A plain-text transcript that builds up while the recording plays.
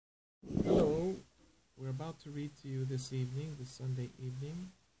about to read to you this evening, this Sunday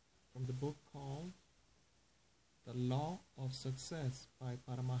evening, from the book called The Law of Success by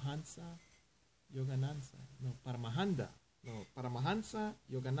Paramahansa Yogananda. Paramahansa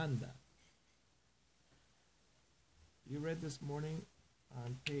Yogananda. You read this morning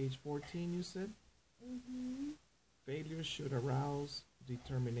on page 14, you said? Mm-hmm. Failure should arouse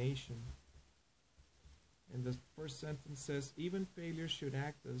determination. And the first sentence says, even failure should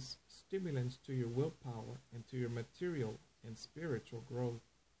act as stimulants to your willpower and to your material and spiritual growth.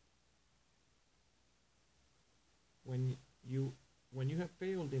 When you have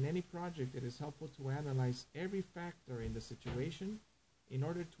failed in any project, it is helpful to analyze every factor in the situation in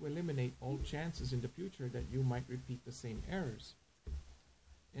order to eliminate all chances in the future that you might repeat the same errors.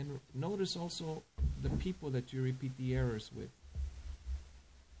 And notice also the people that you repeat the errors with.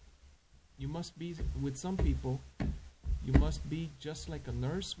 You must be, with some people, you must be just like a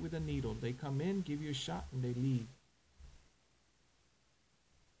nurse with a needle. They come in, give you a shot, and they leave.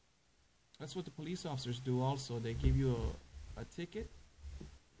 That's what the police officers do also. They give you a ticket,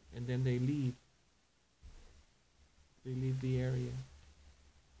 and then they leave. They leave the area.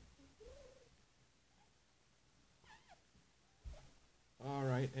 All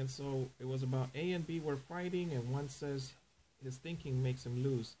right, and so it was about A and B were fighting, and one says his thinking makes him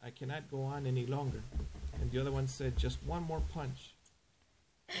lose. I cannot go on any longer. And the other one said, just one more punch.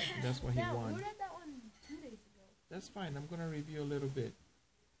 And that's why he won. We read that one 2 days ago. That's fine. I'm going to review a little bit.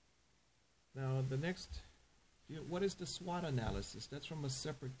 Now, the next, what is the SWOT analysis? That's from a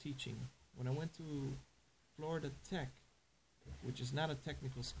separate teaching. When I went to Florida Tech, which is not a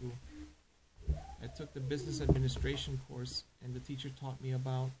technical school, I took the business administration course, and the teacher taught me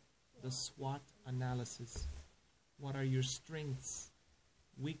about the SWOT analysis. What are your strengths,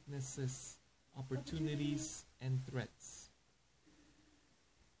 weaknesses, opportunities, and threats?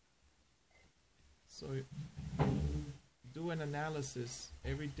 So do an analysis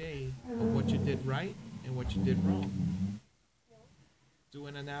every day of what you did right and what you did wrong. Do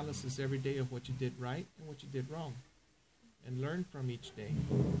an analysis every day of what you did right and what you did wrong. And learn from each day.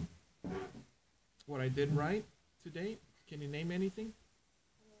 What I did right today, can you name anything?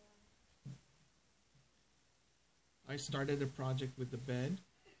 I started a project with the bed,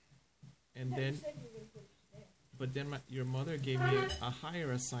 and then, but then your mother gave me a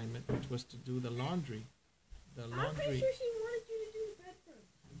higher assignment, which was to do the laundry. The laundry. I'm pretty sure she wanted you to do the bed first.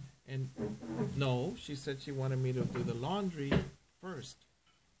 And no, she said she wanted me to do the laundry first.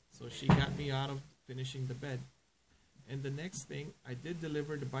 So she got me out of finishing the bed. And the next thing, I did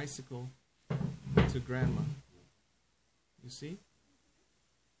deliver the bicycle to Grandma. You see?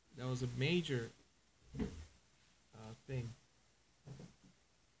 That was a major thing.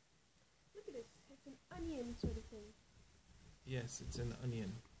 Look at this. It's an onion sort of thing. Yes, it's an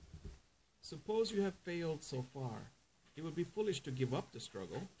onion. Suppose you have failed so far. It would be foolish to give up the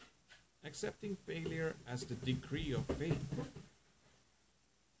struggle, accepting failure as the decree of fate.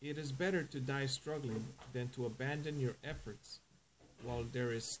 It is better to die struggling than to abandon your efforts while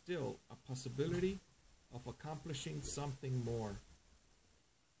there is still a possibility of accomplishing something more.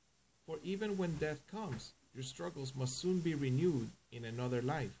 For even when death comes, your struggles must soon be renewed in another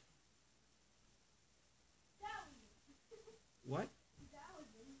life. What?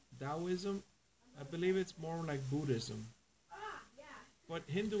 Taoism? I believe it's more like Buddhism. But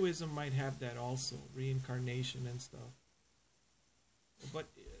Hinduism might have that also, reincarnation and stuff. But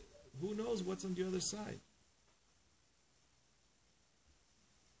who knows what's on the other side?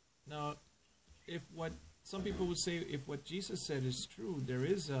 Now, if what some people would say, if what Jesus said is true, there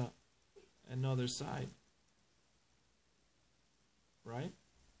is another side. Right?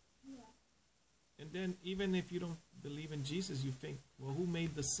 Yeah. And then even if you don't believe in Jesus, you think, well, who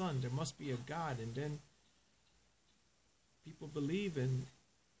made the sun? There must be a God. And then people believe in,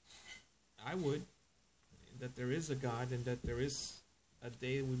 I would, that there is a God and that there is a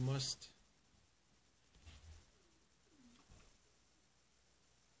day we must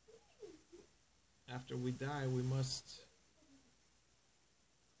after we die, we must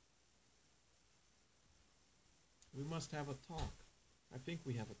have a talk. I think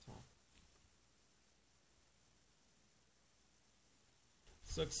we have a talk.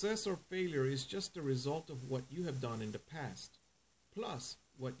 Success or failure is just a result of what you have done in the past, plus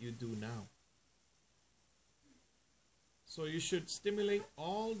what you do now. So you should stimulate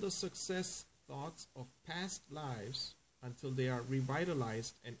all the success thoughts of past lives until they are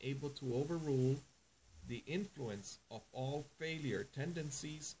revitalized and able to overrule the influence of all failure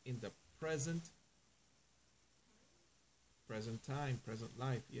tendencies in the present time, present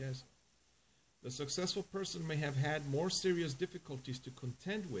life, yes. The successful person may have had more serious difficulties to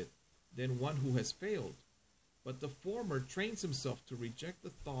contend with than one who has failed, but the former trains himself to reject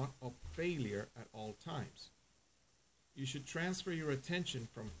the thought of failure at all times. You should transfer your attention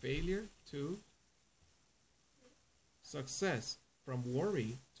from failure to success, from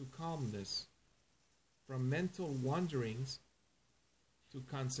worry to calmness, from mental wanderings to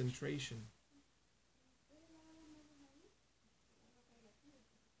concentration.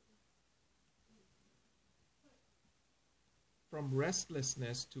 From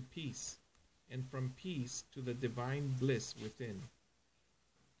restlessness to peace, and from peace to the divine bliss within.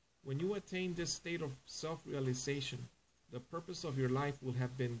 When you attain this state of self-realization, the purpose of your life will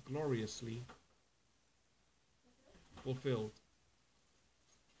have been gloriously fulfilled.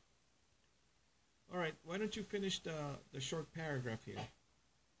 All right, why don't you finish the short paragraph here?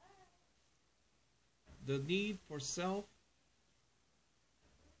 The need for self.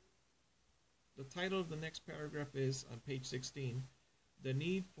 The title of the next paragraph is, on page 16, the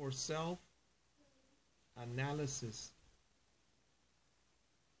need for self-analysis.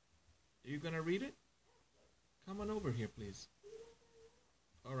 Are you going to read it? Come on over here, please.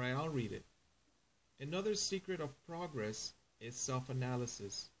 All right, I'll read it. Another secret of progress is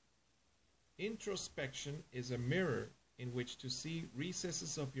self-analysis. Introspection is a mirror in which to see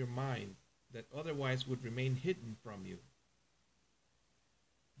recesses of your mind that otherwise would remain hidden from you.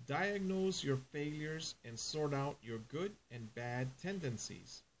 Diagnose your failures and sort out your good and bad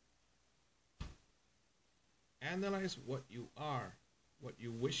tendencies. Analyze what you are, what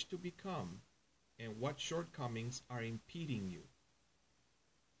you wish to become, and what shortcomings are impeding you.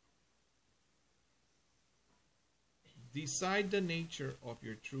 Decide the nature of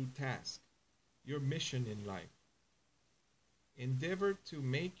your true task, your mission in life. Endeavor to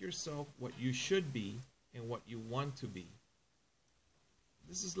make yourself what you should be and what you want to be.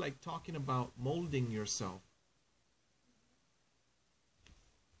 This is like talking about molding yourself.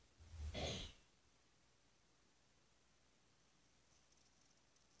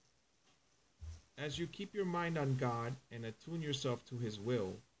 As you keep your mind on God and attune yourself to His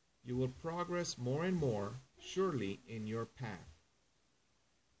will, you will progress more and more surely in your path.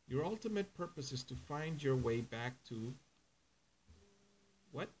 Your ultimate purpose is to find your way back to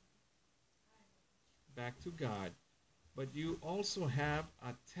what? Back to God. But you also have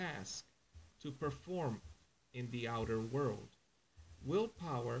a task to perform in the outer world.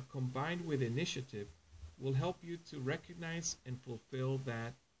 Willpower combined with initiative will help you to recognize and fulfill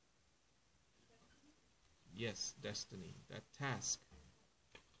that, yes, destiny, that task.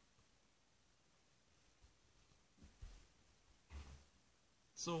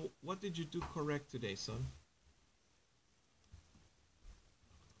 So, what did you do correct today, son?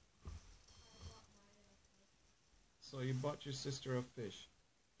 So you bought your sister a fish.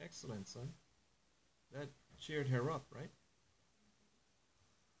 Excellent, son. That cheered her up, right?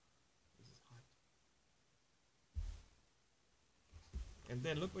 This is hot. And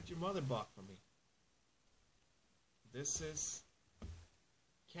then look what your mother bought for me. This is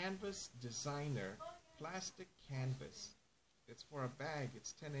Canvas Designer plastic canvas. It's for a bag.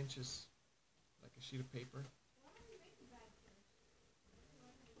 It's 10 inches, like a sheet of paper.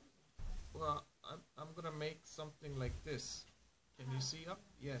 Well, I'm going to make something like this. Can you see up?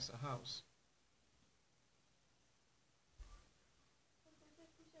 Yes, a house.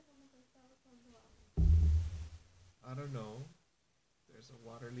 I don't know. There's a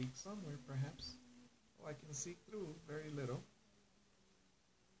water leak somewhere, perhaps. Oh, I can see through very little.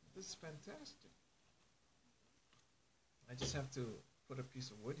 This is fantastic. I just have to put a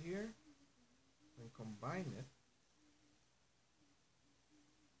piece of wood here and combine it.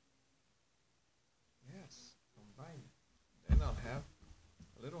 Yes, combine it. Then I'll have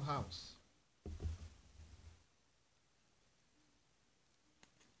a little house.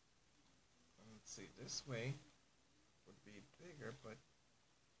 Let's see, this way would be bigger, but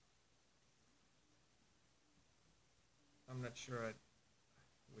I'm not sure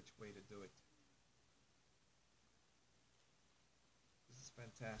which way to do it. This is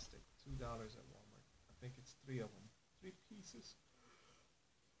fantastic. $2 at Walmart. I think it's 3 of them. 3 pieces.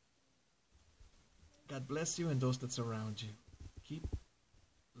 God bless you and those that surround you. Keep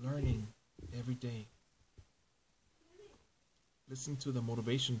learning every day. Listen to the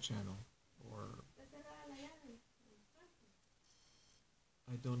motivation channel, or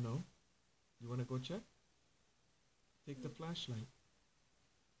I don't know. You want to go check? Take the flashlight.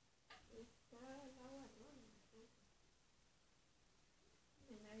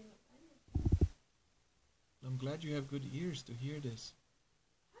 I'm glad you have good ears to hear this.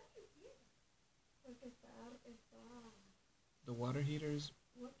 The water heater is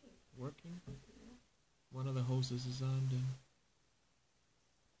working? One of the hoses is on then.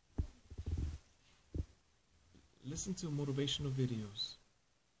 Listen to motivational videos.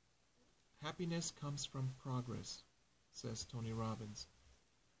 Happiness comes from progress, says Tony Robbins.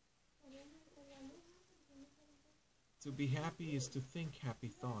 To be happy is to think happy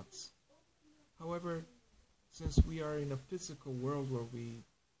thoughts. However, since we are in a physical world where we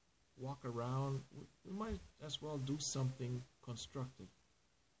walk around, we might as well do something constructive.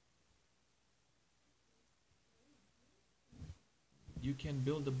 You can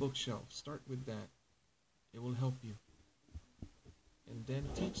build a bookshelf. Start with that. It will help you. And then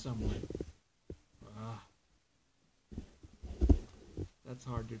teach someone. That's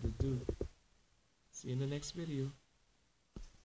harder to do. See you in the next video.